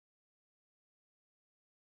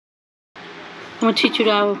going to teach you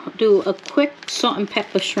how to do a quick salt and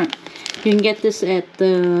pepper shrimp. You can get this at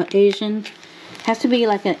the Asian, has to be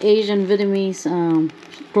like an Asian Vietnamese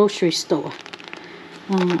grocery store,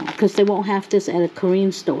 because they won't have this at a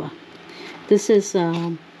Korean store. This is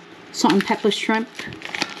salt and pepper shrimp.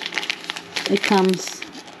 It comes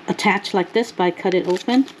attached like this, but I cut it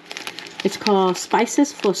open. It's called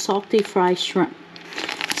spices for salty fried shrimp.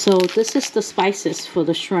 So this is the spices for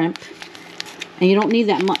the shrimp, and you don't need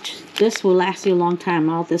that much. This will last you a long time,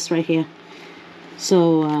 all this right here.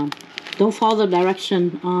 So don't follow the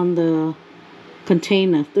direction on the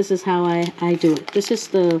container. This is how I do it. This is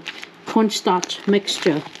the cornstarch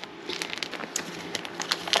mixture.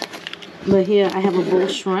 But here I have a bowl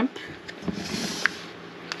of shrimp.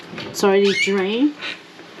 It's already drained.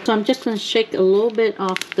 So I'm just going to shake a little bit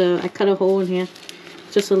off the, I cut a hole in here.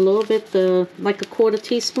 Just a little bit, like a quarter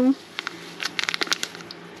teaspoon.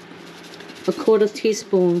 A quarter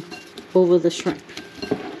teaspoon over the shrimp.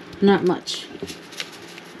 Not much.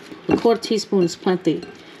 A quarter teaspoon is plenty.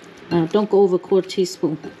 Don't go over a quarter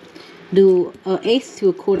teaspoon. Do an eighth to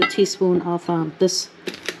a quarter teaspoon of this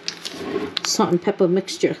salt and pepper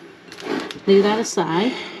mixture. Leave that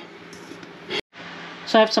aside.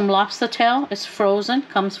 So I have some lobster tail. It's frozen,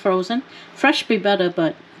 comes frozen. Fresh be better,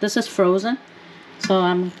 but this is frozen. So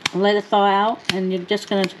I'm gonna let it thaw out, and you're just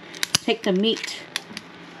gonna take the meat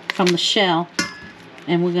from the shell,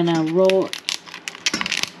 and we're gonna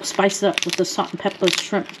spice it up with the salt and pepper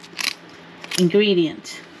shrimp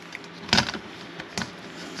ingredient.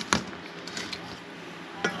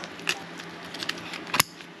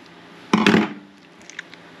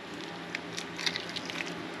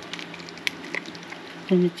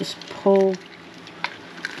 And you just pull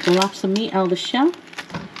the lobster meat out of the shell.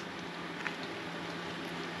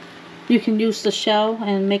 You can use the shell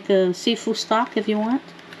and make a seafood stock if you want.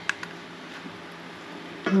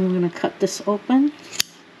 And we're going to cut this open.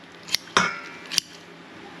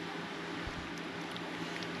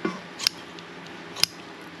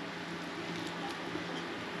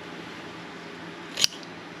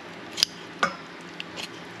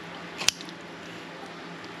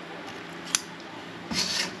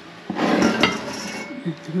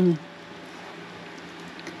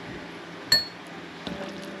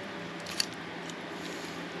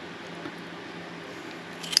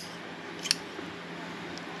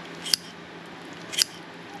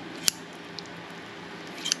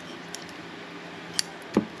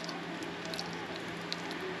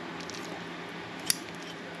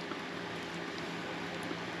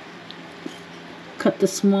 Cut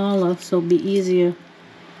this smaller so it'll be easier,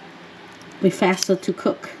 be faster to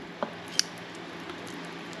cook.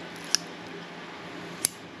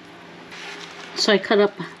 So I cut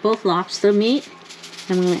up both lobster meat.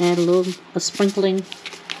 I'm going to add a sprinkling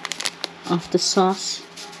of the sauce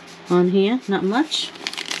on here, not much.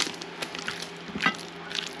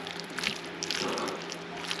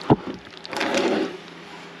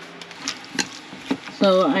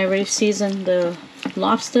 So I already seasoned the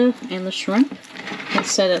lobster and the shrimp and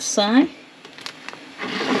set it aside.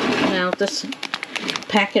 Now this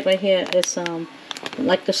packet right here is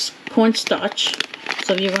like this cornstarch.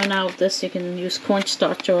 So if you run out of this, you can use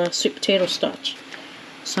cornstarch or sweet potato starch.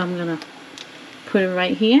 So I'm gonna put it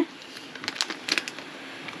right here.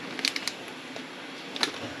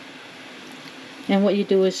 And what you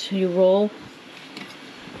do is you roll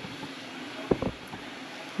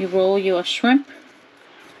your shrimp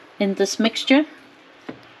in this mixture.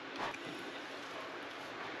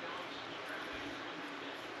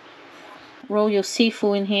 Roll your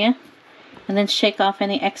seafood in here, and then shake off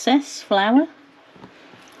any excess flour.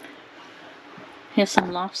 Here's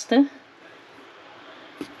some lobster.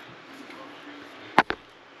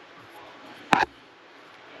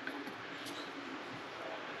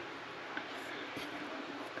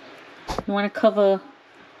 You want to cover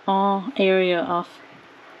all area of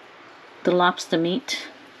the lobster meat,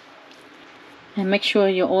 and make sure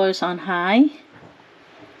your oil is on high,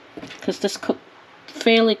 because this cooks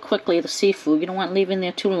fairly quickly, the seafood. You don't want to leave in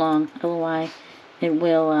there too long, otherwise it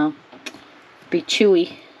will be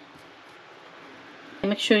chewy.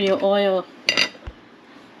 Make sure your oil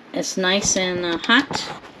is nice and hot.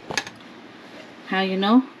 How you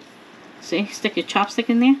know? See, stick your chopstick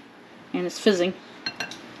in there and it's fizzing.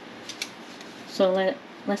 So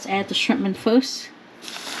let's add the shrimp in first.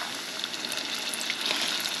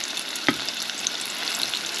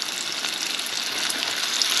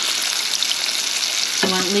 You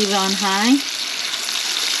want to leave it on high.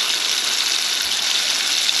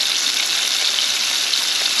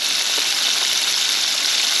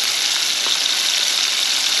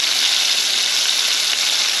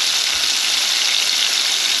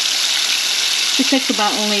 It takes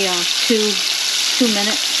about only 2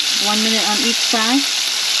 minutes, 1 minute on each side.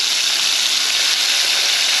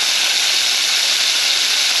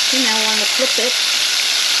 Okay, now I want to flip it.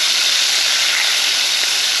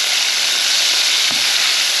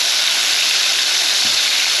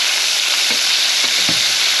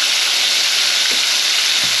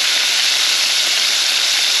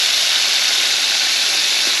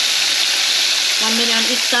 One minute on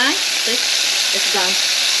each side. This is done.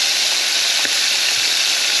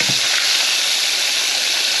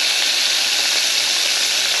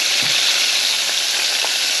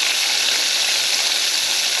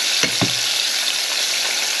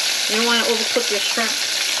 You don't want to overcook your shrimp.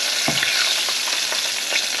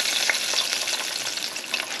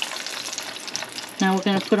 Now we're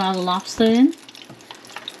going to put all the lobster in.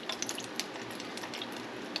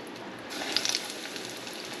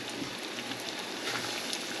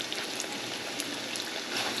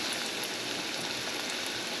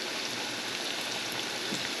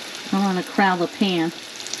 I want to crowd the pan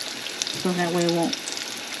so that way it'll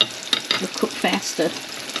cook faster.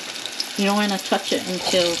 You don't want to touch it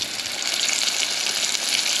until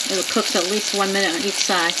it cooks at least 1 minute on each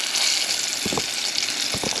side.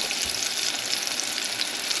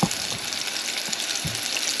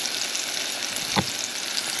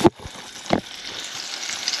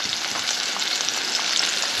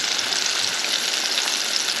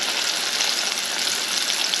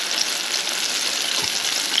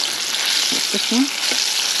 This one.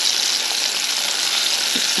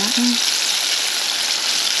 That one.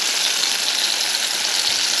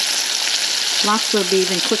 Lobster will be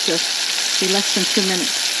even quicker. Be less than 2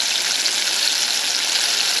 minutes.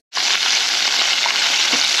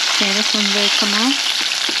 Okay, this one will come out.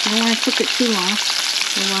 You don't want to cook it too long,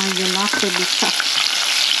 otherwise your lobster will be tough.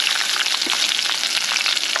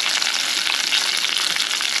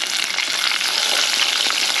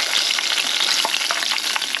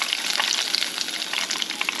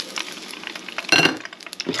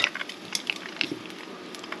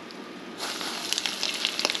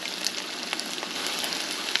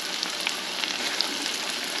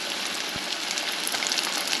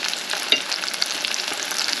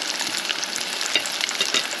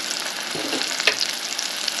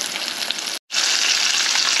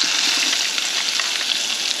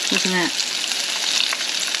 Look at that.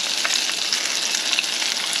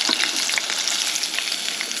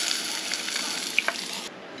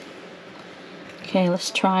 Okay,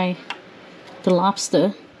 let's try the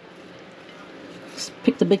lobster. Let's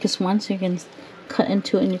pick the biggest one so you can cut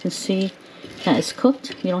into it and you can see that it's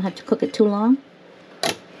cooked. You don't have to cook it too long.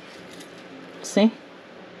 See?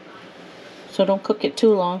 So don't cook it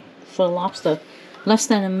too long for lobster. Less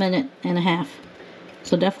than 1.5 minutes.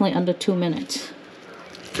 So definitely under 2 minutes.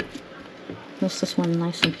 This one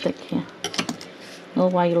nice and thick here.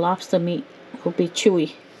 Otherwise your lobster meat will be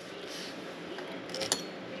chewy.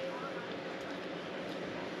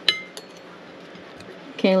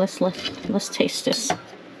 Okay, let's taste this.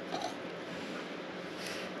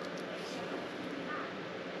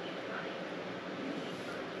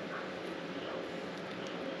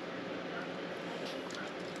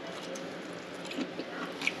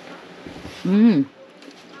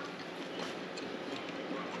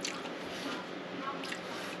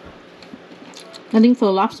 I think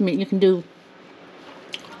for lobster meat you can do,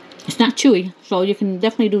 it's not chewy, so you can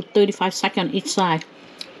definitely do 35 seconds each side.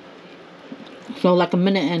 So like 1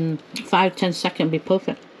 minute and 5-10 seconds be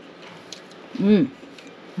perfect.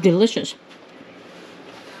 Delicious.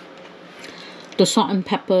 The salt and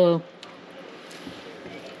pepper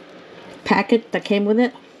packet that came with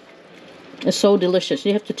it is so delicious.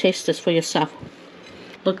 You have to taste this for yourself.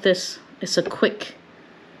 Look, this it's a quick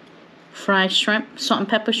fried shrimp, salt and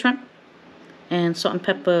pepper shrimp, and salt and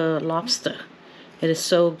pepper lobster. It is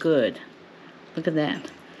so good. Look at that.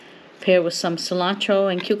 Paired with some cilantro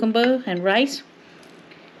and cucumber and rice.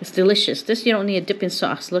 It's delicious. This you don't need a dipping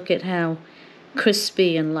sauce. Look at how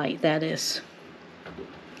crispy and light that is.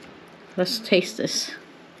 Let's taste this.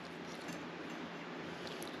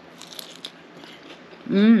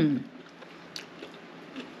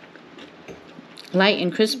 Light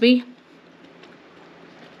and crispy.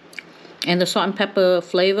 And the salt and pepper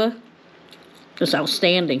flavor is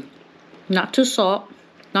outstanding. Not too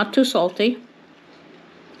not too salty.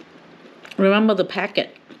 Remember the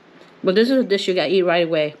packet. But this is a dish you gotta eat right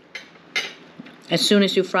away. As soon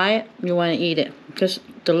as you fry it, you want to eat it. Because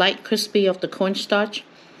the light crispy of the cornstarch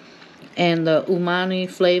and the umami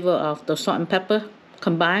flavor of the salt and pepper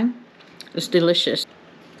combined is delicious.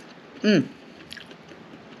 Let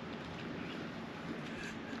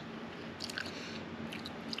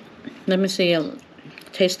me see,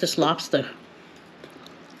 taste this lobster.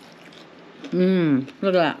 Look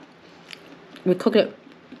at that. We cook it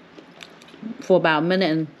for about a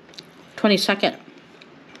minute and 20 seconds.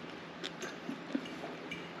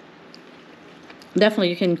 Definitely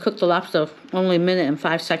you can cook the lobster only a minute and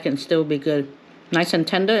 5 seconds, still be good. Nice and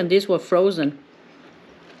tender, and these were frozen.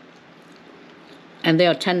 And they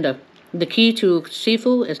are tender. The key to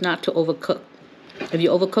seafood is not to overcook. If you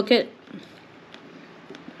overcook it,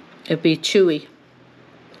 it'll be chewy.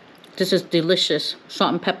 This is delicious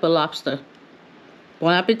salt and pepper lobster.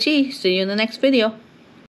 Bon appetit. See you in the next video.